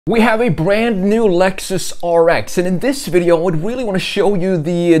We have a brand new Lexus RX, and in this video I would really want to show you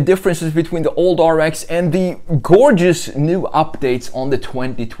the differences between the old RX and the gorgeous new updates on the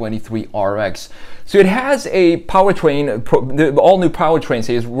 2023 RX. So it has a powertrain, the all-new powertrain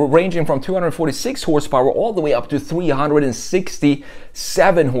is ranging from 246 horsepower all the way up to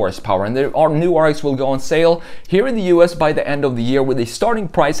 367 horsepower. And our new RX will go on sale here in the US by the end of the year with a starting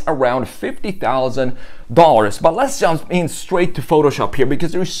price around $50,000. But let's jump in straight to Photoshop here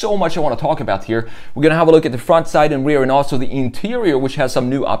because there's so much I want to talk about here. We're going to have a look at the front, side, and rear, and also the interior, which has some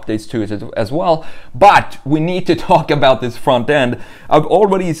new updates to it as well. But we need to talk about this front end. I've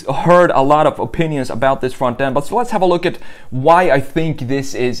already heard a lot of opinions about this front end, but so let's have a look at why I think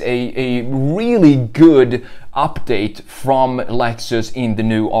this is a really good update from Lexus in the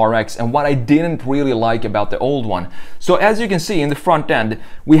new RX and what I didn't really like about the old one. So as you can see in the front end,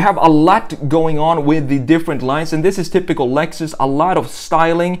 we have a lot going on with the different lines, and this is typical Lexus, a lot of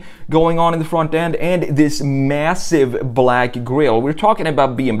styling going on in the front end and this massive black grille. We're talking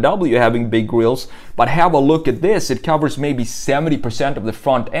about BMW having big grills, but have a look at this. It covers maybe 70% of the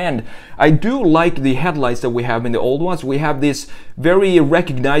front end. I do like the headlights that we have in the old ones. We have this very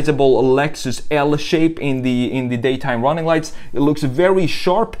recognizable Lexus L shape in the daytime running lights. It looks very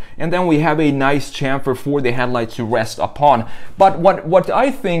sharp, and then we have a nice chamfer for the headlights to rest upon. But what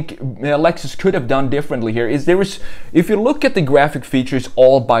I think Lexus could have done differently here is if you look at the graphic features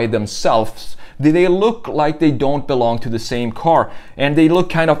all by themselves, they look like they don't belong to the same car and they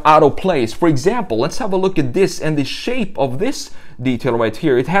look kind of out of place. For example, let's have a look at this and the shape of this detail right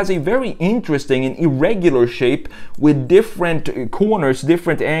here. It has a very interesting and irregular shape with different corners,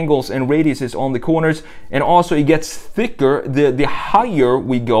 different angles and radiuses on the corners, and also it gets thicker the higher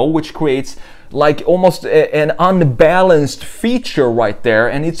we go, which creates like almost an unbalanced feature right there,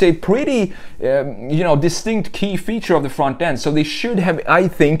 and it's a pretty distinct key feature of the front end. So they should have, I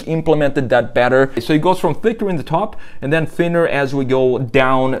think, implemented that better. So it goes from thicker in the top and then thinner as we go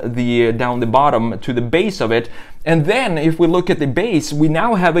down the bottom to the base of it. And then if we look at the base, we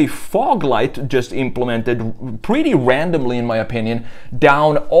now have a fog light just implemented pretty randomly, in my opinion,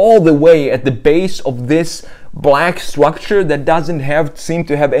 down all the way at the base of this black structure that doesn't seem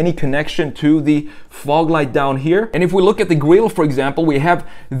to have any connection to the fog light down here. And if we look at the grille, for example, we have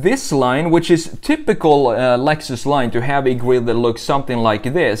this line, which is typical Lexus line to have a grille that looks something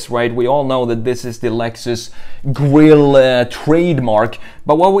like this, right? We all know that this is the Lexus grille trademark.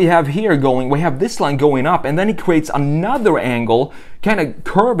 But what we have here we have this line going up, and then it creates another angle kind of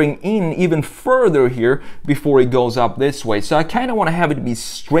curving in even further here before it goes up this way. So I kind of want to have it be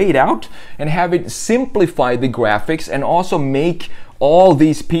straight out and have it simplify the graphics and also make all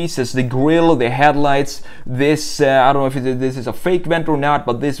these pieces, the grille, the headlights, this, I don't know if this is a fake vent or not,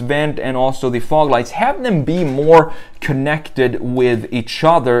 but this vent and also the fog lights, have them be more connected with each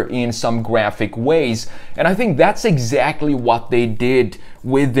other in some graphic ways. And I think that's exactly what they did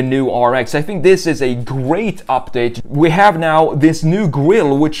with the new RX. I think this is a great update. We have now this new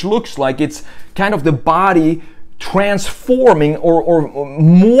grille, which looks like it's kind of the body transforming or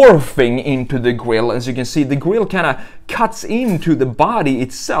morphing into the grille. As you can see, the grille kind of cuts into the body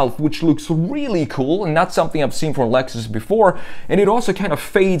itself, which looks really cool and not something I've seen from Lexus before. And it also kind of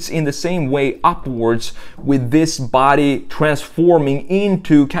fades in the same way upwards with this body transforming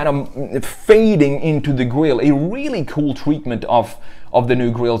into kind of fading into the grille. A really cool treatment of the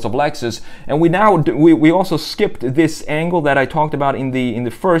new grills of Lexus. And we also skipped this angle that I talked about in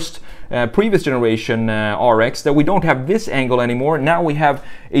the first previous generation RX, that we don't have this angle anymore. Now we have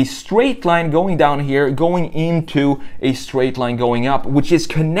a straight line going down here, going into a straight line going up, which is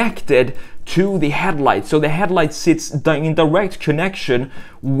connected to the headlight. So the headlight sits in direct connection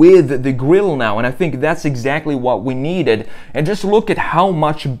with the grille now, and I think that's exactly what we needed. And just look at how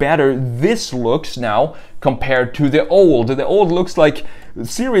much better this looks now compared to the old. The old looks like,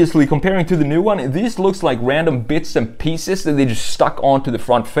 seriously, comparing to the new one, this looks like random bits and pieces that they just stuck onto the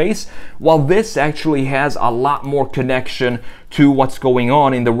front face, while this actually has a lot more connection to what's going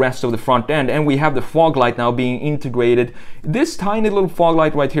on in the rest of the front end. And we have the fog light now being integrated. This tiny little fog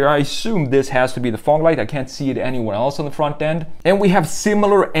light right here, I assume this has to be the fog light. I can't see it anywhere else on the front end. And we have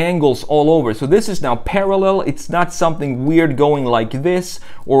similar angles all over. So this is now parallel. It's not something weird going like this,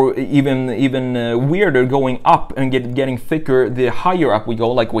 or even weirder going up and getting thicker the higher up we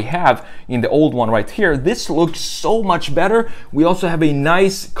go, like we have in the old one right here. This looks so much better. We also have a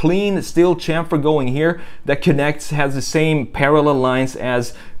nice clean steel chamfer going here that connects, has the same parallel lines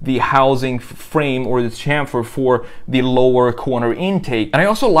as the housing frame or the chamfer for the lower corner intake. And I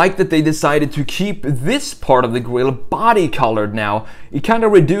also like that they decided to keep this part of the grill body colored now. It kind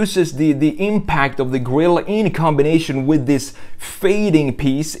of reduces the impact of the grill in combination with this fading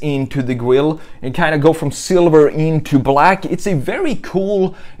piece into the grill and kind of go from silver into black. It's a very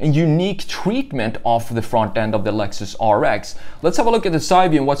cool and unique treatment of the front end of the Lexus RX. Let's have a look at the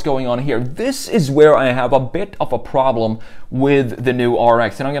side view and what's going on here. This is where I have a bit of a problem with the new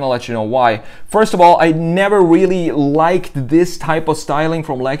RX, and I'm gonna let you know why. First of all, I never really liked this type of styling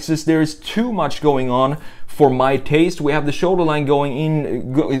from Lexus. There's too much going on for my taste. We have the shoulder line going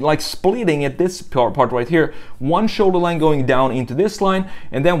in, like splitting at this part right here. One shoulder line going down into this line,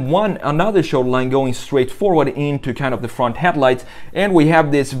 and then another shoulder line going straight forward into kind of the front headlights. And we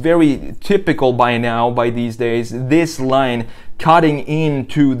have this very typical by these days, this line cutting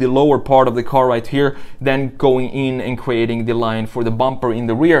into the lower part of the car right here, then going in and creating the line for the bumper in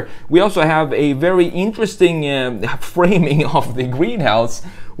the rear. We also have a very interesting framing of the greenhouse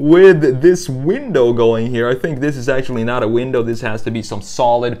with this window going here. I think this is actually not a window. This has to be some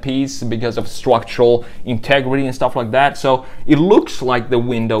solid piece because of structural integrity and stuff like that. So it looks like the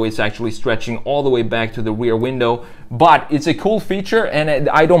window is actually stretching all the way back to the rear window, but it's a cool feature and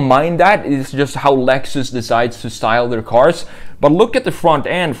I don't mind that. It's just how Lexus decides to style their cars. But look at the front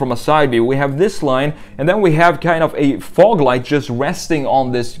end from a side view. We have this line, and then we have kind of a fog light just resting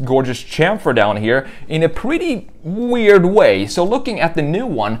on this gorgeous chamfer down here in a pretty weird way. So looking at the new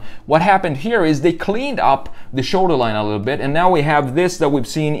one, what happened here is they cleaned up the shoulder line a little bit, and now we have this that we've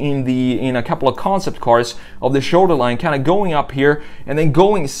seen in a couple of concept cars of the shoulder line kind of going up here and then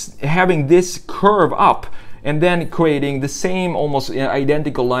having this curve up, and then creating the same almost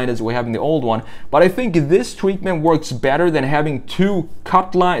identical line as we have in the old one. But I think this treatment works better than having two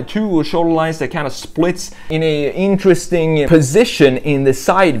shoulder lines that kind of splits in a interesting position in the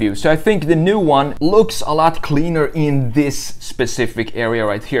side view. So I think the new one looks a lot cleaner in this specific area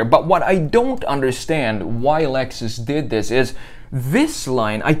right here. But what I don't understand why Lexus did this is this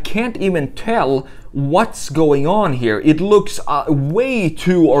line, I can't even tell what's going on here. It looks way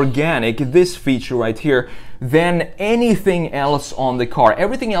too organic, this feature right here, than anything else on the car.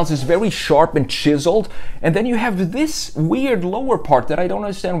 Everything else is very sharp and chiseled, and then you have this weird lower part that I don't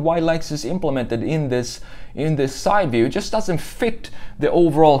understand why Lexus implemented in this side view. It just doesn't fit the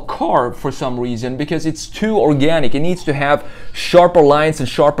overall car for some reason because it's too organic. It needs to have sharper lines and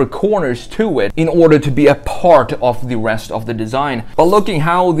sharper corners to it in order to be a part of the rest of the design. But looking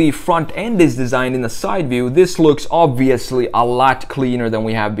how the front end is designed in the side view, this looks obviously a lot cleaner than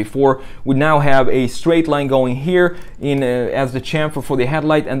we have before. We now have a straight line going here as the chamfer for the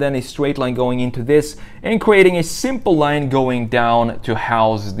headlight, and then a straight line going into this and creating a simple line going down to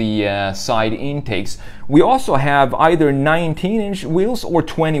house the side intakes. We also have either 19-inch wheels or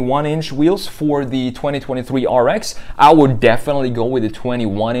 21-inch wheels for the 2023 RX. I would definitely go with the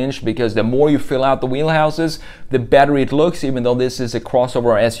 21-inch because the more you fill out the wheelhouses, the better it looks. Even though this is a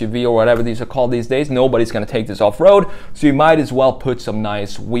crossover SUV or whatever these are called these days, nobody's going to take this off-road, so you might as well put some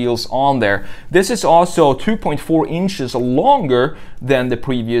nice wheels on there. This is also 2.4 inches longer than the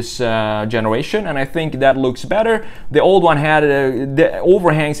previous generation, and I think that looks better. The old one had the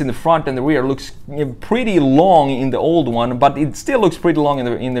overhangs in the front and the rear looks pretty long in the old one, but it still looks pretty long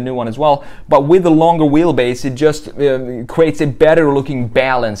in the new one as well. But with the longer wheelbase, it just creates a better looking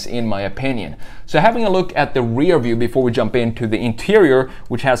balance in my opinion. So having a look at the rear view before we jump into the interior,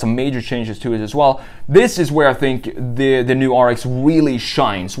 which has some major changes to it as well, this is where I think the new RX really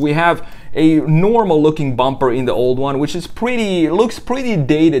shines. We have a normal looking bumper in the old one, which is looks pretty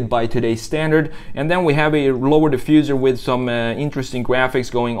dated by today's standard, and then we have a lower diffuser with some interesting graphics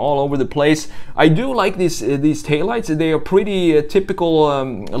going all over the place. I do like these taillights. They are pretty typical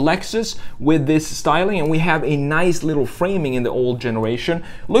Lexus with this styling, and we have a nice little framing in the old generation.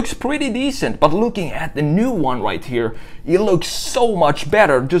 Looks pretty decent, but looking at the new one right here, it looks so much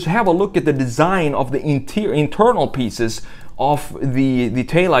better. Just have a look at the design of the internal pieces of the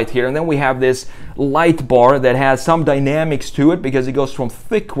taillight here, and then we have this light bar that has some dynamics to it because it goes from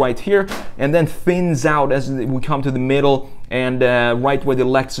thick right here and then thins out as we come to the middle, and right where the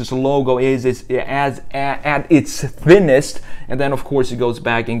Lexus logo is at its thinnest, and then of course it goes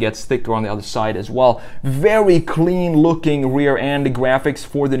back and gets thicker on the other side as well. Very clean looking rear end graphics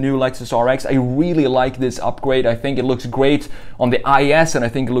for the new Lexus RX. I really like this upgrade. I think it looks great on the IS, and I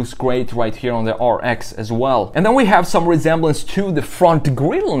think it looks great right here on the RX as well. And then we have some resemblance to the front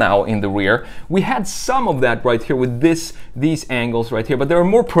grille now in the rear. We had some of that right here with these angles right here, but they're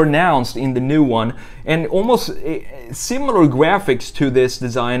more pronounced in the new one, and almost similar graphics to this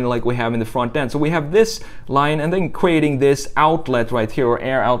design like we have in the front end. So we have this line and then creating this outlet right here, or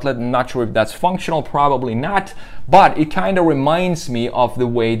air outlet. I'm not sure if that's functional, probably not, but it kind of reminds me of the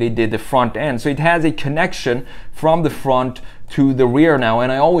way they did the front end. So it has a connection from the front to the rear now, and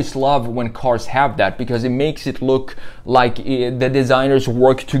I always love when cars have that because it makes it look like the designers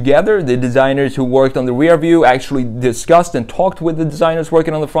work together. The designers who worked on the rear view actually discussed and talked with the designers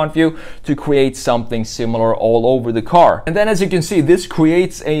working on the front view to create something similar all over the car. And then as you can see, this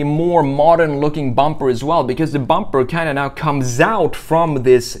creates a more modern looking bumper as well, because the bumper kind of now comes out from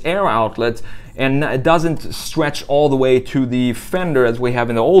this air outlet and it doesn't stretch all the way to the fender as we have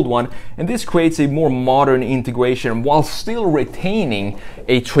in the old one. And this creates a more modern integration while still retaining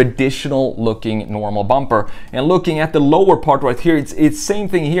a traditional looking normal bumper. And looking at the lower part right here, it's same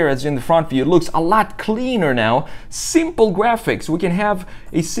thing here as in the front view. It looks a lot cleaner now. Simple graphics. We can have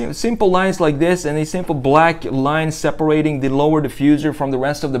a simple lines like this and a simple black line separating the lower diffuser from the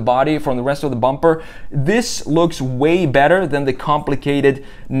rest of the body, from the rest of the bumper. This looks way better than the complicated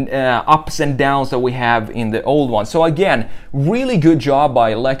ups and downs that we have in the old one. So again, really good job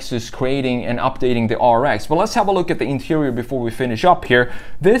by Lexus creating and updating the RX. But let's have a look at the interior before we finish up here.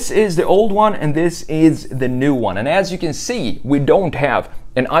 This is the old one and this is the new one. And as you can see, we don't have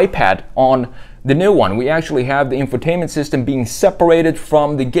an iPad on the new one. We actually have the infotainment system being separated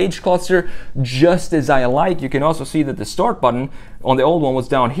from the gauge cluster, just as I like. You can also see that the start button on the old one was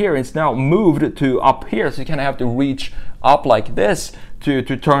down here. It's now moved to up here, so you kind of have to reach up like this to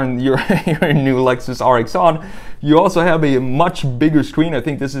turn your new Lexus RX on. You also have a much bigger screen. I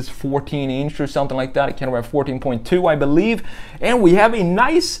think this is 14-inch or something like that. I can't remember, 14.2 I believe. And we have a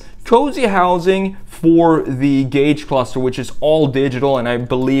nice cozy housing for the gauge cluster, which is all digital, and I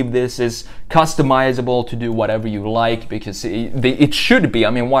believe this is customizable to do whatever you like, because it should be.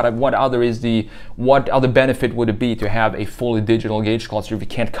 I mean, what other benefit would it be to have a fully digital gauge cluster if you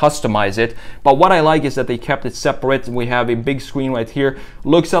can't customize it? But what I like is that they kept it separate. We have a big screen right here.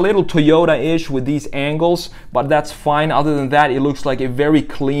 Looks a little Toyota-ish with these angles, but that's fine. Other than that, it looks like a very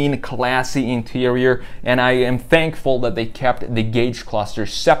clean, classy interior, and I am thankful that they kept the gauge cluster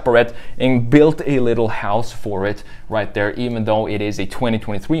separate and built a little house for it right there. Even though it is a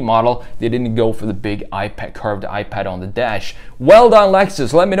 2023 model, they didn't go for the big iPad, curved iPad on the dash. Well done,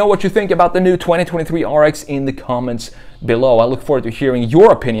 Lexus. Let me know what you think about the new 2023 RX in the comments below. I look forward to hearing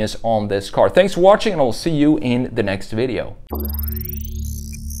your opinions on this car. Thanks for watching, and I'll see you in the next video.